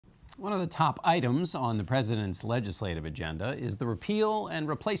One of the top items on the president's legislative agenda is the repeal and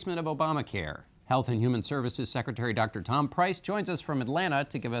replacement of Obamacare. Health and Human Services Secretary Dr. Tom Price joins us from Atlanta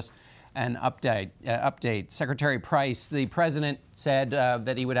to give us an update. Secretary Price, the president said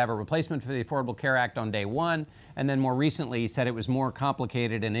that he would have a replacement for the Affordable Care Act on day one, and then more recently he said it was more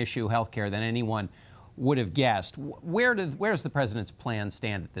complicated an issue, health care, than anyone would have guessed. Where's the president's plan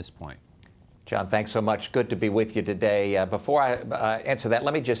stand at this point? John, thanks so much. Good to be with you today. Before I answer that,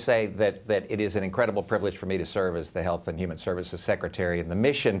 let me just say that it is an incredible privilege for me to serve as the Health and Human Services Secretary. And the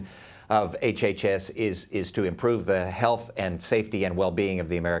mission of HHS is to improve the health and safety and well-being of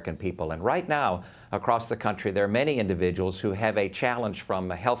the American people. And right now, across the country, there are many individuals who have a challenge from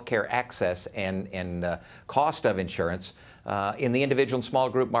health care access and cost of insurance in the individual and small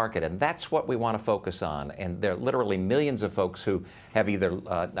group market, and that's what we want to focus on. And there are literally millions of folks who have either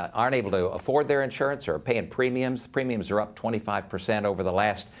aren't able to afford their insurance or are paying premiums. Premiums are up 25% over the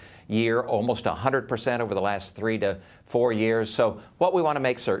last year, almost 100% over the last 3 to 4 years. So what we want to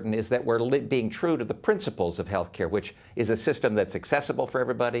make certain is that we're being true to the principles of healthcare, which is a system that's accessible for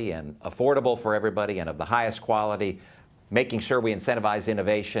everybody and affordable for everybody and of the highest quality, making sure we incentivize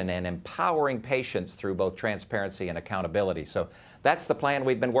innovation and empowering patients through both transparency and accountability. So that's the plan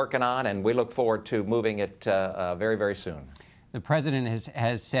we've been working on, and we look forward to moving it very, very soon. The president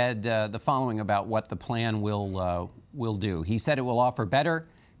has said the following about what the plan will do. He said it will offer better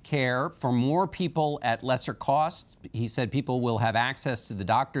care for more people at lesser cost. He said people will have access to the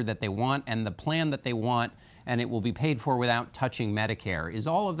doctor that they want and the plan that they want, and it will be paid for without touching Medicare. Is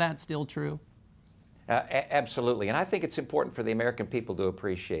all of that still true? Absolutely. And I think it's important for the American people to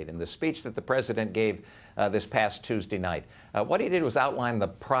appreciate. In the speech that the president gave this past Tuesday night, what he did was outline the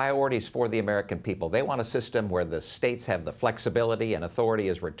priorities for the American people. They want a system where the states have the flexibility and authority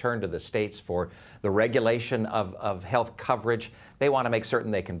is returned to the states for the regulation of health coverage. They want to make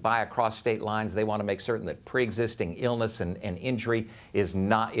certain they can buy across state lines. They want to make certain that pre-existing illness and injury is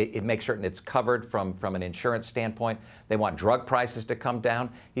not, it makes certain it's covered from an insurance standpoint. They want drug prices to come down.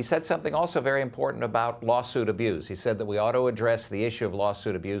 He said something also very important about lawsuit abuse. He said that we ought to address the issue of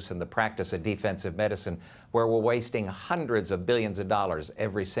lawsuit abuse and the practice of defensive medicine, where we're wasting hundreds of billions of dollars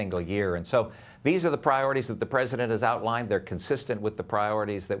every single year. And so these are the priorities that the president has outlined. They're consistent with the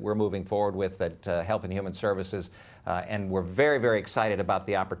priorities that we're moving forward with at Health and Human Services. And we're very, very excited about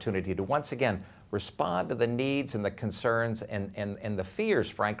the opportunity to once again respond to the needs and the concerns and the fears,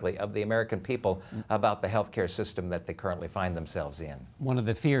 frankly, of the American people about the healthcare system that they currently find themselves in. One of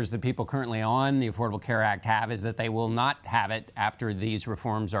the fears that people currently on the Affordable Care Act have is that they will not have it after these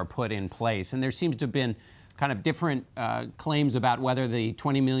reforms are put in place. And there seems to have been kind of different claims about whether the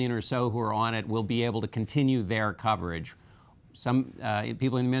 20 million or so who are on it will be able to continue their coverage. Some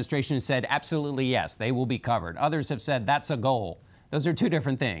people in the administration have said absolutely yes, they will be covered. Others have said that's a goal. Those are two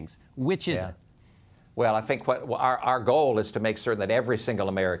different things. Which is it? Well, I think our goal is to make certain that every single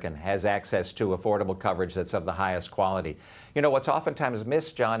American has access to affordable coverage that's of the highest quality. You know, what's oftentimes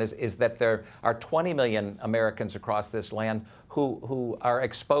missed, John, is that there are 20 million Americans across this land who are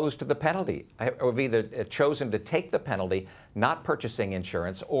exposed to the penalty, or have either chosen to take the penalty, not purchasing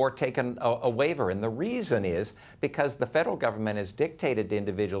insurance, or taken a waiver. And the reason is because the federal government has dictated to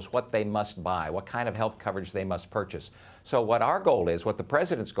individuals what they must buy, what kind of health coverage they must purchase. So what our goal is, what the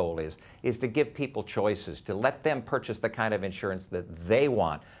president's goal is to give people choices, to let them purchase the kind of insurance that they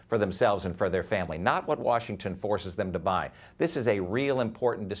want for themselves and for their family, not what Washington forces them to buy. This is a real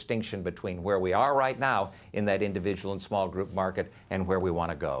important distinction between where we are right now in that individual and small group market and where we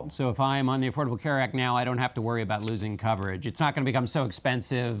want to go. So if I am on the Affordable Care Act now, I don't have to worry about losing coverage. It's not going to become so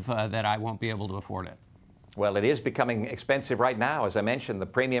expensive that I won't be able to afford it. Well, it is becoming expensive right now. As I mentioned, the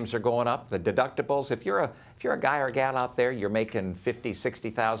premiums are going up, the deductibles. If you're a guy or a gal out there, you're making $50,000,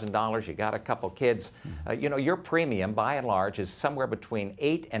 $60,000, you got a couple kids, you know, your premium, by and large, is somewhere between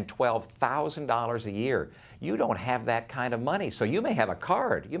 $8,000 and $12,000 a year. You don't have that kind of money. So you may have a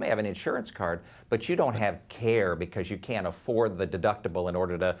card, you may have an insurance card, but you don't have care because you can't afford the deductible in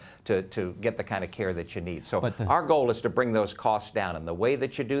order to get the kind of care that you need. So our goal is to bring those costs down. And the way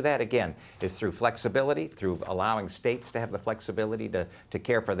that you do that, again, is through flexibility, through allowing states to have the flexibility to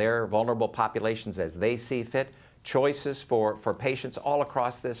care for their vulnerable populations as they see fit, choices for patients all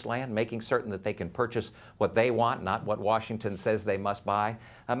across this land, making certain that they can purchase what they want, not what Washington says they must buy,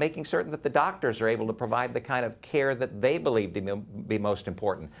 making certain that the doctors are able to provide the kind of care that they believe to be most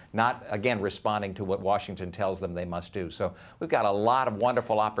important, not, again, responding to what Washington tells them they must do. So we've got a lot of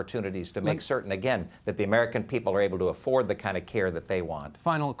wonderful opportunities to make certain, again, that the American people are able to afford the kind of care that they want.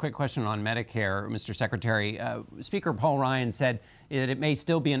 Final quick question on Medicare, Mr. Secretary. Speaker Paul Ryan said that it may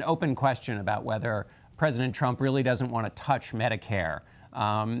still be an open question about whether President Trump really doesn't want to touch Medicare.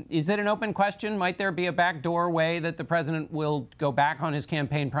 Is it an open question? Might there be a backdoor way that the president will go back on his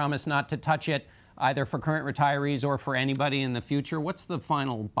campaign promise not to touch it, either for current retirees or for anybody in the future? What's the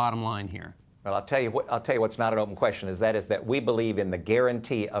final bottom line here? Well, I'll tell you what's not an open question is that we believe in the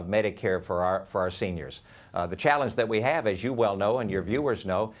guarantee of Medicare for our seniors. The challenge that we have, as you well know and your viewers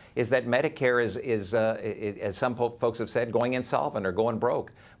know, is that Medicare is as some folks have said, going insolvent or going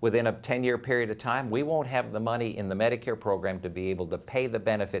broke. Within a 10-year period of time, we won't have the money in the Medicare program to be able to pay the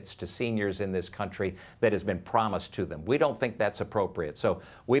benefits to seniors in this country that has been promised to them. We don't think that's appropriate. So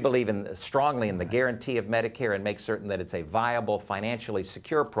we believe strongly in the guarantee of Medicare and make certain that it's a viable, financially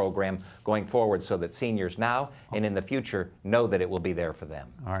secure program going forward so that seniors now and in the future know that it will be there for them.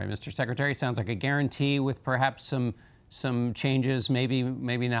 All right, Mr. Secretary, sounds like a guarantee with perhaps some changes, maybe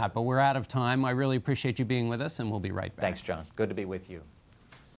not, but we're out of time. I really appreciate you being with us, and we'll be right back. Thanks, John. Good to be with you.